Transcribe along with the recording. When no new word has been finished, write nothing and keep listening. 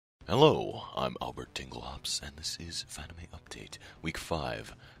Hello, I'm Albert Tinglehops, and this is Fanime Update, Week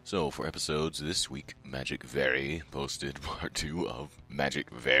 5. So, for episodes this week, Magic Very posted Part 2 of Magic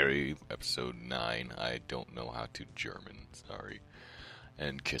Very, Episode 9. I don't know how to German, sorry.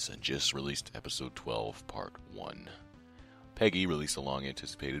 And Kissin just released Episode 12, Part 1. Peggy released a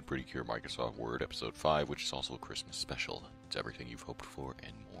long-anticipated Pretty Cure Microsoft Word, Episode 5, which is also a Christmas special. It's everything you've hoped for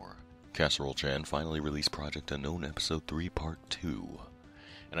and more. Casserole-chan finally released Project Unknown, Episode 3, Part 2.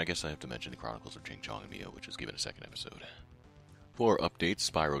 And I guess I have to mention the Chronicles of Ching Chong and Mia, which is given a second episode. For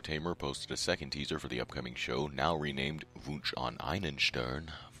updates, Spyro Tamer posted a second teaser for the upcoming show, now renamed Wunsch an einen Stern,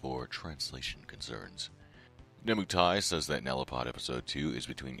 for translation concerns. Nemutai says that Nelipod Episode 2 is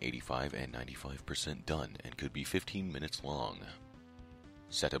between 85 and 95% done, and could be 15 minutes long.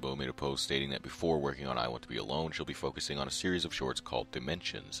 Setabo made a post stating that before working on I Want to Be Alone, she'll be focusing on a series of shorts called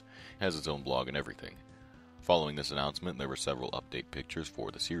Dimensions. It has its own blog and everything. Following this announcement, there were several update pictures for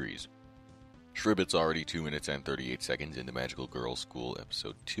the series. Shribbit's already 2 minutes and 38 seconds into Magical Girl School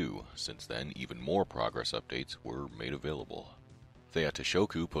Episode 2. Since then, even more progress updates were made available. Thea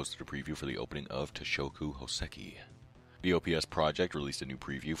Toshoku posted a preview for the opening of Toshoku Hoseki. The OPS Project released a new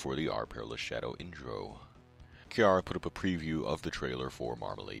preview for the Our Perilous Shadow intro. Kiara put up a preview of the trailer for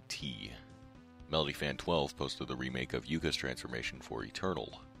Marmalade Tea. MelodyFan12 posted the remake of Yuka's transformation for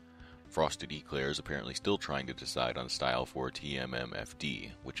Eternal. Frosted Eclair is apparently still trying to decide on style for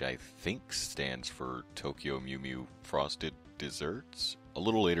TMMFD, which I think stands for Tokyo Mew Mew Frosted Desserts? A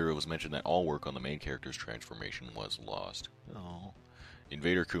little later it was mentioned that all work on the main character's transformation was lost. Oh.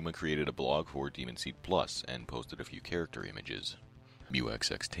 Invader Kuma created a blog for Demon Seed Plus and posted a few character images.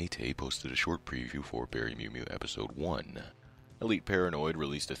 MuXX Tay posted a short preview for Berry Mew Mew Episode 1. Elite Paranoid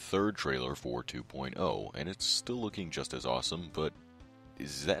released a third trailer for 2.0, and it's still looking just as awesome, but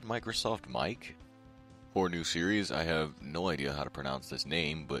is that Microsoft Mike? For a new series, I have no idea how to pronounce this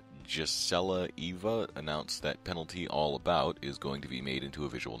name, but Gisela Eva announced that Penalty All About is going to be made into a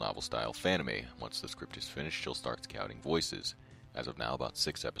visual novel-style fanime. Once the script is finished, she'll start scouting voices. As of now, about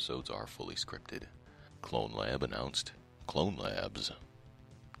 6 episodes are fully scripted. Clone Lab announced Clone Labs.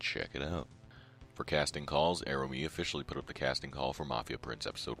 Check it out. For casting calls, Aromi officially put up the casting call for Mafia Prince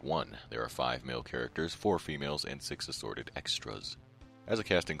Episode 1. There are 5 male characters, 4 females, and 6 assorted extras. As a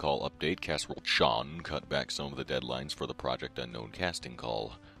casting call update, Casserole-chan cut back some of the deadlines for the Project Unknown casting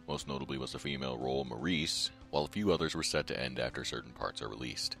call. Most notably was the female role Maurice, while a few others were set to end after certain parts are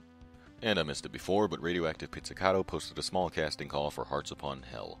released. And I missed it before, but Radioactive Pizzicato posted a small casting call for Hearts Upon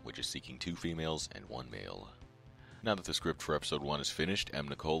Hell, which is seeking 2 females and 1 male. Now that the script for Episode 1 is finished, M.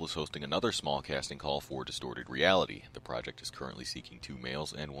 Nicole is hosting another small casting call for Distorted Reality. The project is currently seeking 2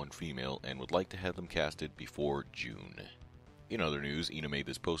 males and 1 female, and would like to have them casted before June. In other news, Ina made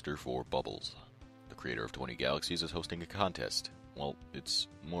this poster for Bubbles. The creator of 20 Galaxies is hosting a contest. Well, it's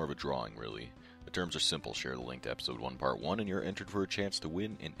more of a drawing, really. The terms are simple. Share the link to Episode 1 Part 1 and you're entered for a chance to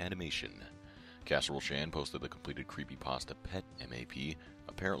win an animation. Casserole-chan posted the completed Creepypasta Pet MAP.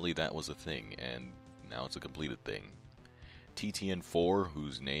 Apparently that was a thing, and now it's a completed thing. TTN4,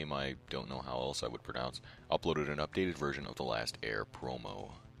 whose name I don't know how else I would pronounce, uploaded an updated version of the Last Air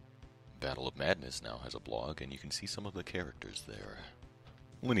promo. Battle of Madness now has a blog, and you can see some of the characters there.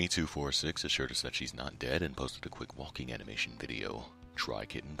 Winnie246 assured us that she's not dead and posted a quick walking animation video.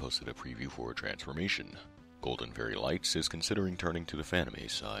 Try-Kitten posted a preview for a transformation. Golden Fairy Lights is considering turning to the Fanime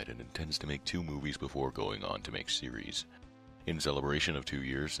side and intends to make 2 movies before going on to make series. In celebration of 2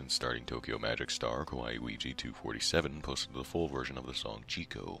 years since starting Tokyo Magic star, Kawaii Ouija 247 posted the full version of the song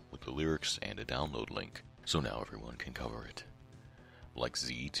Chico with the lyrics and a download link, so now everyone can cover it. Like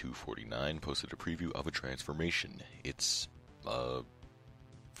Z249 posted a preview of a transformation. It's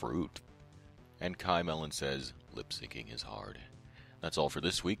fruit. And Kai Mellon says, lip syncing is hard. That's all for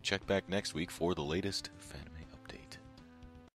this week. Check back next week for the latest fan